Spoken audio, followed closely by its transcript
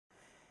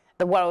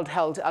The World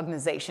Health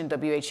Organization,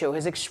 WHO,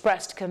 has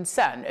expressed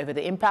concern over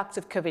the impact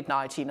of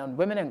COVID-19 on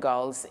women and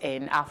girls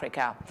in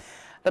Africa.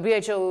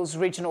 WHO's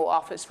Regional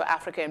Office for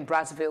Africa in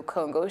Brazzaville,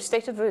 Congo,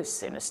 stated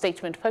this in a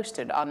statement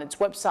posted on its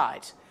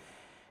website.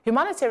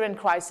 Humanitarian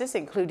crises,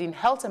 including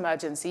health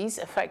emergencies,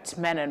 affect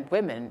men and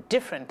women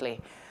differently.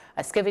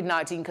 As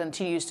COVID-19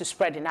 continues to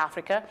spread in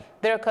Africa,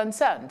 there are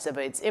concerns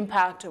about its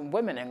impact on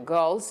women and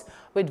girls,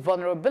 with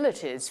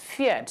vulnerabilities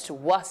feared to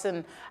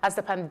worsen as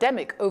the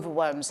pandemic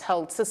overwhelms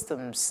health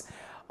systems.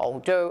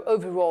 Although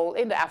overall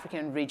in the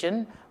African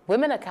region,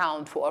 women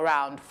account for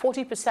around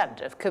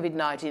 40% of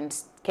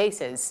COVID-19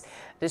 cases.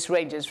 This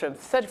ranges from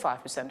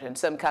 35% in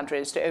some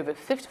countries to over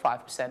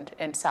 55%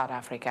 in South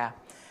Africa.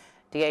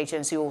 The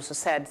agency also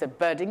said the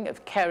burden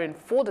of caring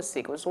for the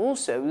sick was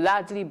also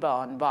largely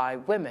borne by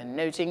women,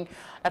 noting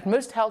that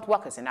most health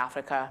workers in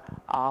Africa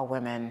are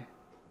women.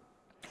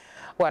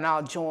 We're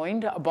now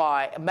joined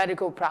by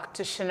medical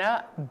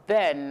practitioner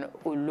Ben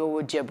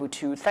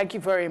Olojebutu. Thank you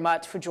very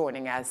much for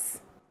joining us.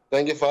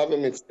 Thank you for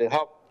having me today.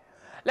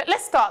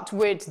 Let's start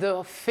with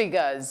the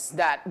figures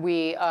that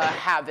we are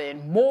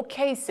having. More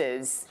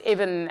cases,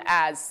 even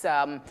as,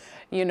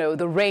 you know,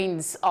 the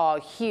rains are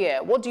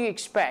here. What do you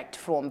expect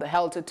from the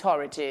health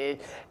authority?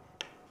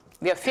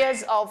 There are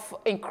fears of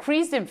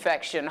increased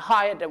infection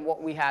higher than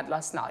what we had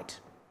last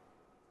night.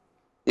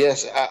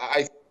 Yes,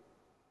 I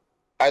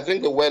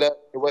think the weather,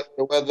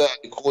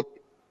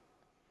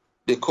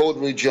 the cold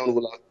region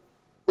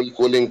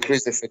will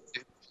increase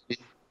effectively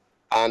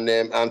and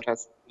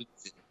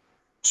transmissibility.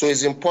 So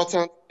it's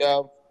important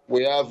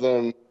we have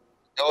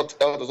health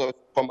authorities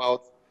come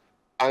out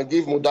and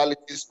give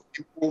modalities to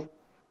people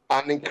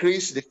and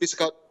increase the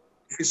physical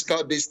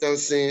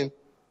distancing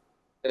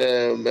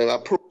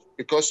approach,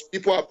 because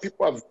people are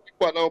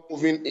now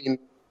moving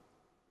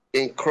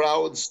in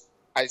crowds.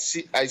 I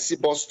see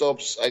bus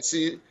stops. I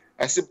see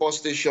bus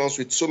stations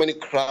with so many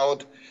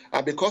crowd,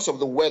 and because of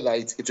the weather,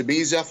 it will be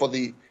easier for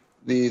the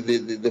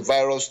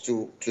virus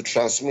to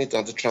transmit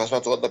and to transfer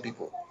to other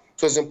people.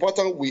 So it's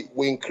important we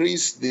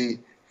increase the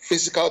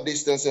physical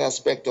distancing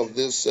aspect of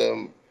this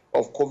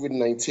of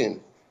COVID-19,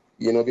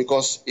 you know,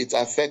 because it's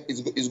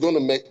going to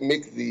make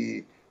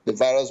the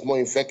virus more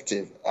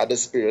effective at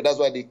this period. That's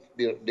why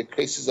the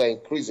cases are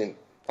increasing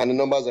and the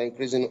numbers are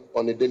increasing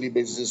on a daily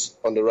basis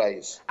on the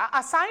rise.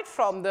 Aside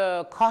from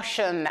the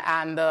caution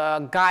and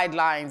the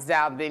guidelines that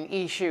have been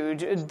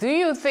issued, do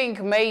you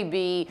think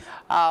maybe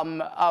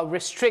a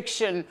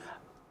restriction?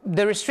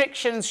 The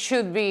restrictions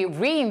should be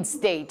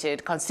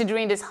reinstated,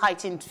 considering this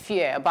heightened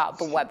fear about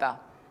the weather?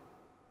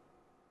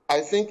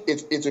 I think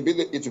it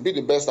would be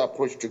the best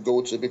approach to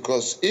go to,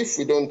 because if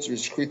we don't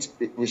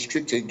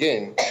restrict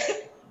again,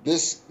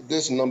 these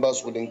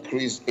numbers will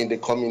increase in the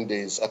coming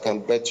days. I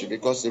can bet you,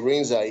 because the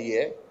rains are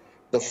here,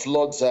 the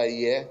floods are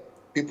here,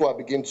 people are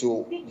beginning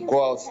to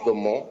go out the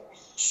more.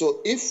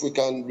 So if we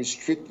can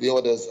restrict the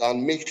orders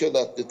and make sure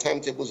that the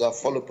timetables are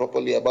followed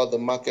properly about the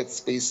market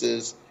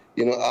spaces.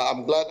 You know,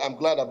 I'm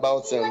glad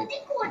about them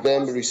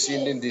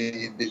rescinding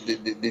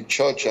the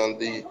church and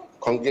the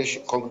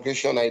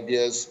congregation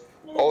ideas.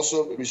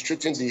 Also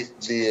restricting the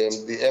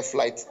air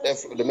flight,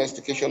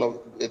 domestication of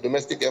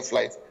domestic air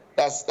flight.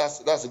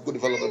 That's a good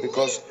development,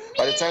 because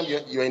by the time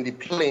you're in the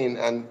plane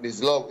and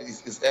this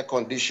is air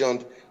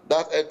conditioned,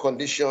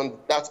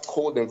 that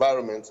cold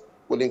environment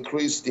will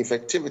increase the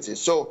infectivity.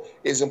 So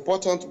it's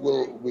important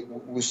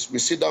we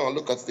sit down and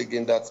look at it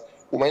again, that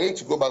we might need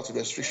to go back to the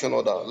restriction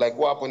order, like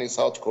what happened in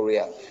South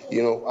Korea.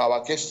 You know,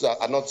 our cases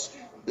are not,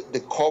 the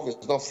curve is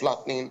not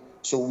flattening,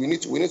 so we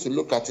need to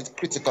look at it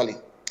critically.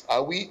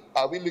 Are we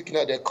looking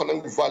at the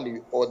economic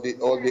value or the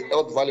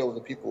health value of the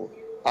people?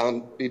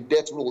 And the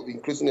death rate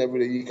increasing every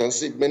day. You can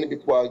see many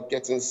people are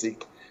getting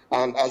sick.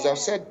 And as I've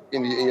said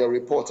in your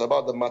report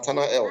about the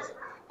maternal health,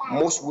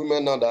 most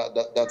women now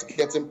that are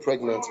getting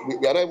pregnant, we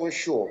are not even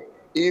sure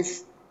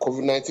if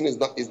COVID-19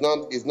 is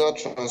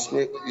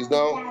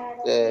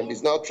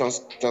now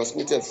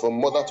transmitted from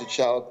mother to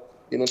child.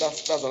 You know,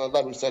 that's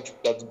another research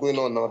that's going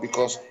on now,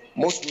 because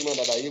most women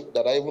that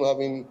are even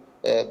having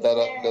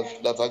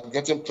that are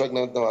getting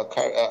pregnant now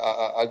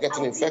are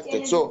getting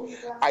infected. So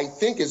I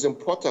think it's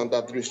important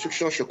that the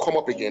restrictions should come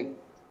up again,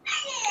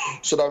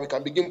 so that we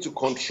can begin to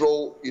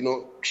control, you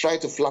know, try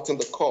to flatten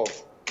the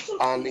curve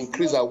and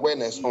increase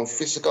awareness on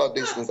physical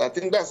distance. I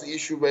think that's the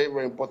issue, very,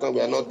 very important.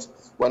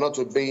 We're not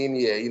obeying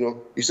here. You know,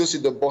 you still see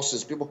the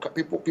buses, people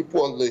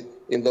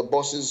in the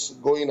buses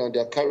going, and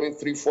they're carrying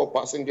 3-4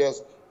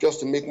 passengers just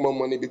to make more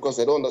money, because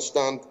they don't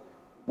understand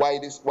why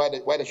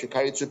they should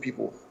carry 2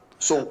 people.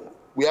 So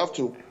we have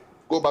to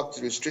go back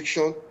to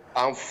restriction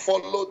and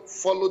follow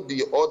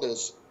the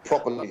orders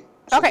properly.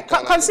 Okay,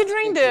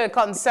 considering the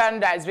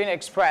concern that has been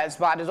expressed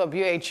by the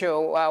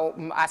WHO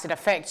as it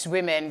affects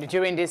women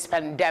during this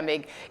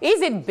pandemic, is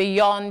it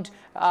beyond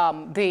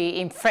the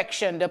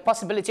infection, the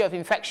possibility of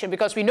infection?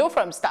 Because we know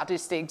from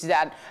statistics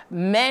that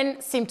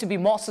men seem to be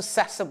more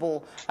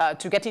susceptible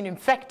to getting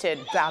infected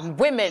than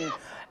women.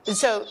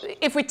 So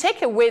if we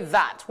take away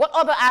that, what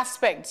other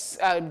aspects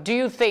do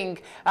you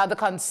think the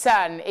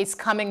concern is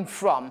coming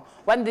from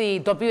when the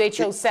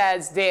WHO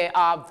says they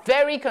are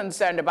very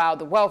concerned about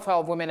the welfare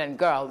of women and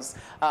girls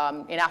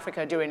in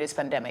Africa during this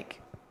pandemic?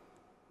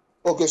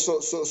 Okay, so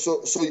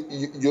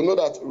you know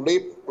that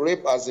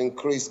rape has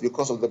increased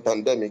because of the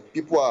pandemic.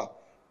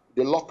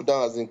 The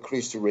lockdown has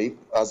increased rape,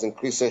 has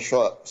increased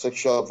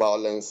sexual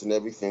violence and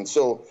everything.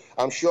 So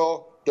I'm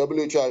sure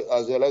WHO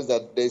has realized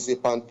that there's a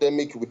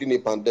pandemic within a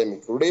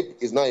pandemic. Rape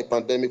is not a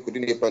pandemic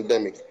within a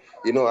pandemic.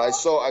 You know, I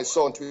saw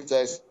on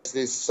Twitter,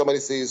 somebody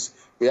says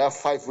we have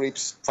five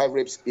rapes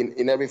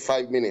in every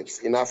 5 minutes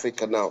in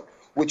Africa now,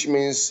 which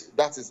means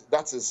that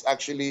is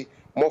actually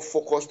more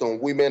focused on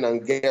women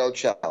and girl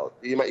child.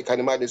 You can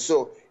imagine.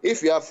 So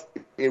if you have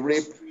a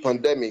rape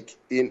pandemic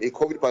in a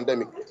COVID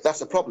pandemic,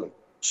 that's a problem.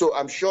 So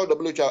I'm sure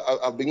WHO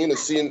have begun to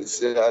see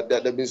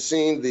that they've been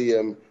seeing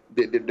the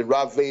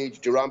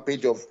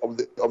rampage of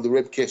the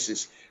rape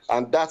cases,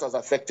 and that has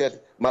affected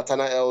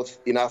maternal health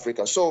in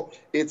Africa. So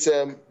it's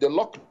the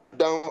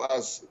lockdown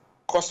has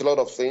caused a lot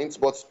of things,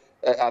 but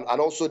and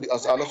also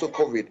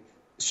COVID.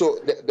 So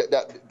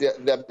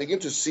they're beginning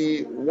to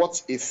see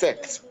what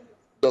effect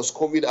does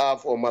COVID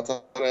have on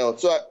maternal health.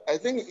 So I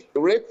think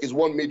rape is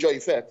one major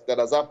effect that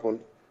has happened,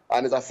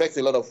 and it's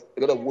affecting a lot of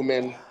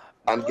women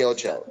and girl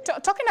child.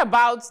 Talking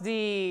about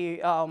the,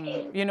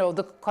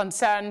 the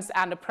concerns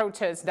and the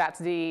protests that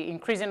the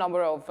increasing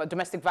number of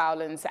domestic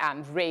violence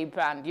and rape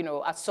and,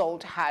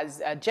 assault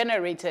has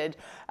generated,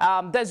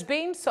 there's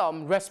been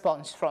some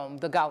response from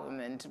the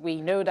government. We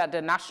know that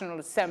the National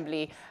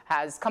Assembly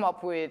has come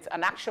up with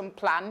an action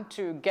plan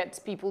to get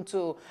people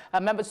to,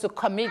 members to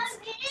commit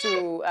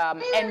to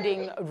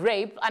ending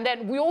rape. And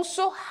then we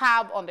also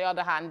have, on the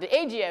other hand, the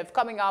AGF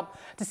coming up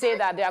to say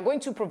that they are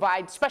going to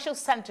provide special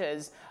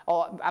centers,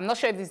 or I'm not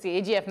sure if it's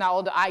the AGF now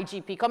or the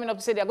IGP, coming up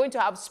to say they're going to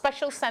have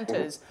special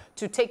centers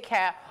to take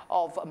care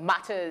of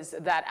matters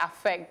that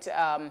affect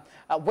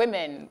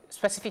women,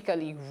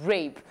 specifically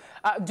rape.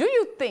 Do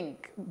you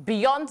think,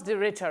 beyond the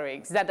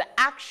rhetorics, that the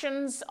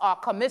actions are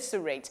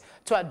commensurate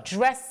to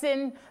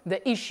addressing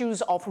the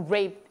issues of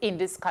rape in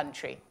this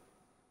country?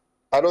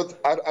 I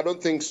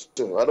don't think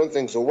so. I don't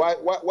think so. Why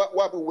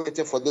are we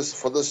waiting for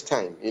this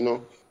time?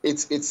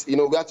 It's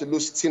we have to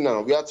lose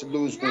Tina, we have to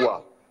lose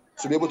Ua,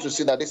 to be able to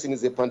see that this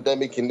is a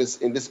pandemic in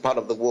this part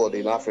of the world,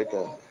 in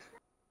Africa.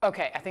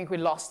 Okay, I think we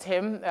lost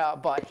him,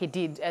 but he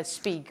did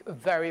speak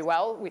very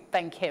well. We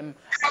thank him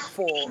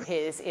for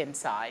his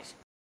insight.